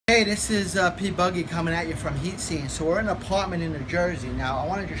Hey, this is Buggy coming at you from Heat Scene. So we're in an apartment in New Jersey. Now I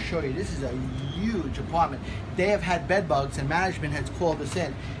want to just show you, this is a huge apartment. They have had bed bugs and management has called us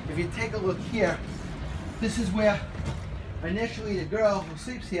in. If you take a look here, this is where initially the girl who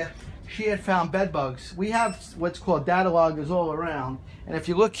sleeps here, she had found bed bugs. We have what's called data loggers all around. And if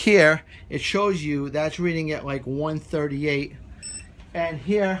you look here, it shows you that's reading at like 138. And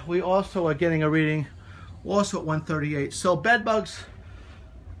here we also are getting a reading also at 138. So bed bugs,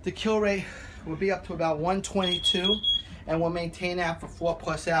 the kill rate will be up to about 122, and we'll maintain that for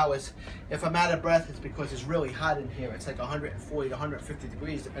 4+ hours. If I'm out of breath, it's because it's really hot in here. It's like 140 to 150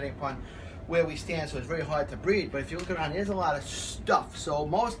 degrees depending upon where we stand, so it's very hard to breathe. But if you look around, there's a lot of stuff. So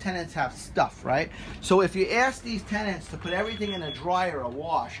most tenants have stuff, right? So if you ask these tenants to put everything in a dryer or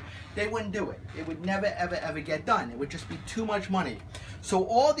wash, they wouldn't do it. It would never, ever, ever get done. It would just be too much money. So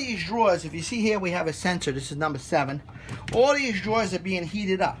all these drawers, if you see here, we have a sensor. This is number 7. All these drawers are being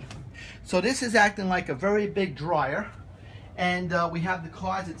heated up. So this is acting like a very big dryer. And we have the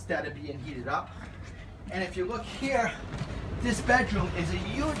closets that are being heated up. And if you look here, this bedroom is a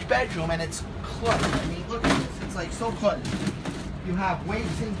huge bedroom and it's cluttered. I mean, look at this. It's like so cluttered. You have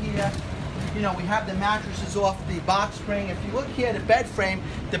weights in here. You know, we have the mattresses off the box spring. If you look here, the bed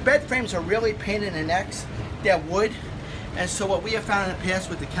frames are really pain in the necks. They're wood. And so what we have found in the past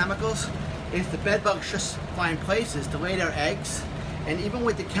with the chemicals is the bed bugs just find places to lay their eggs. And even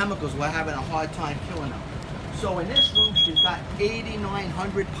with the chemicals, we're having a hard time killing them. So in this room, she's got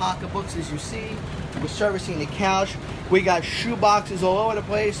 8,900 pocketbooks, as you see. We're servicing the couch. We got shoe boxes all over the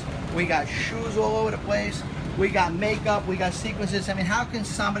place. We got shoes all over the place. We got makeup. We got sequences. I mean, how can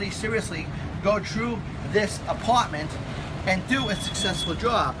somebody seriously go through this apartment and do a successful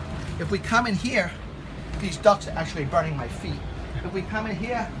job? If we come in here, these ducks are actually burning my feet. If we come in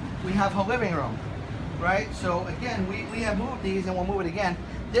here, we have her living room, right? So again, we have moved these and we'll move it again.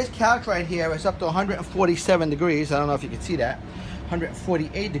 This couch right here is up to 147 degrees. I don't know if you can see that.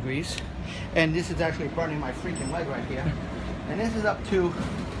 148 degrees. And this is actually burning my freaking leg right here. And this is up to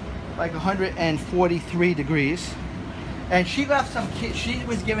like 143 degrees. And she left some kids. She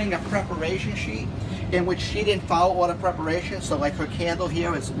was giving a preparation sheet in which she didn't follow all the preparation. So like her candle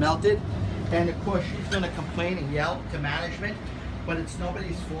here is melted. And of course she's going to complain and yell to management. But it's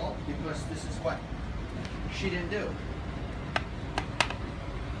nobody's fault because this is what she didn't do.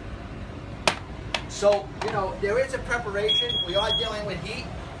 So, you know, there is a preparation. We are dealing with heat.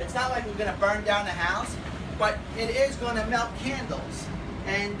 It's not like we're going to burn down the house, but it is going to melt candles.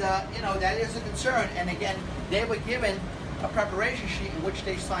 And, you know, that is a concern. And again, they were given a preparation sheet in which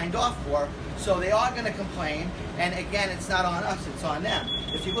they signed off for, so they are going to complain. And again, it's not on us, it's on them.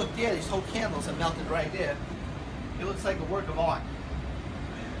 If you look there, these whole candles are melted right there. It looks like a work of art.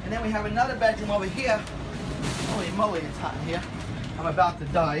 And then we have another bedroom over here. Holy moly, it's hot in here. I'm about to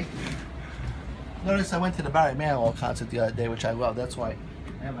die. Notice I went to the Barry Manilow concert the other day, which I love. That's why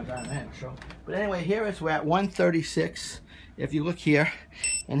I have my Barry Manilow show. But anyway, here is we're at 136. If you look here,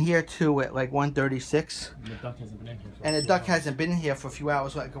 and here too at like 136. And the duck hasn't been in here for a few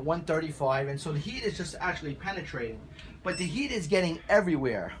hours. Hasn't been in here for a few hours, like 135. And so the heat is just actually penetrating. But the heat is getting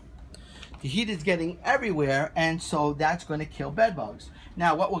everywhere. The heat is getting everywhere, and so that's going to kill bed bugs.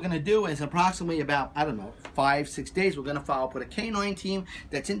 Now, what we're going to do is approximately about, I don't know, 5-6 days, we're going to follow up with a canine team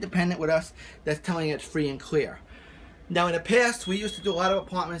that's independent with us, that's telling it it's free and clear. Now, in the past, we used to do a lot of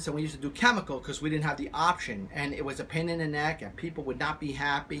apartments and we used to do chemical because we didn't have the option, and it was a pain in the neck, and people would not be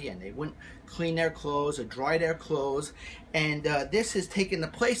happy, and they wouldn't clean their clothes or dry their clothes, and this has taken the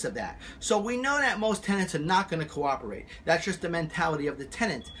place of that. So we know that most tenants are not going to cooperate. That's just the mentality of the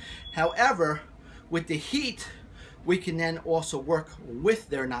tenant. However, with the heat, we can then also work with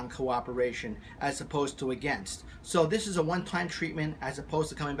their non-cooperation as opposed to against. So this is a one-time treatment as opposed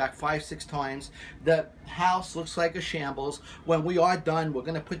to coming back 5-6 times. The house looks like a shambles. When we are done, we're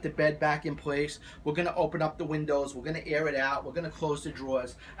going to put the bed back in place. We're going to open up the windows. We're going to air it out. We're going to close the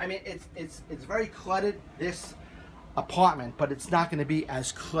drawers. I mean, it's very cluttered, this apartment, but it's not going to be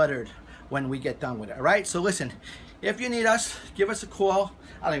as cluttered when we get done with it. All right? So listen, if you need us, give us a call.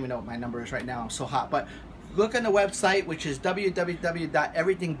 I don't even know what my number is right now. I'm so hot. But look on the website, which is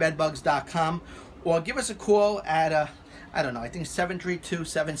www.everythingbedbugs.com, or give us a call at, I don't know, I think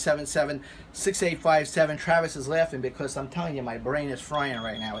 732-777-6857. Travis is laughing because I'm telling you, my brain is frying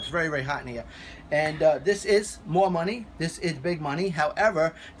right now. It's very, very hot in here. And this is more money. This is big money.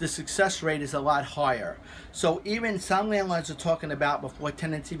 However, the success rate is a lot higher. So even some landlords are talking about before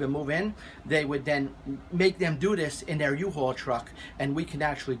tenants even move in, they would then make them do this in their U-Haul truck, and we can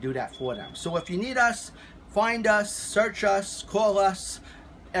actually do that for them. So if you need us, find us, search us, call us,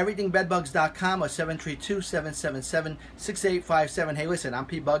 everythingbedbugs.com or 732-777-6857. Hey, listen, I'm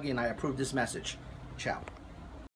Buggy and I approve this message. Ciao.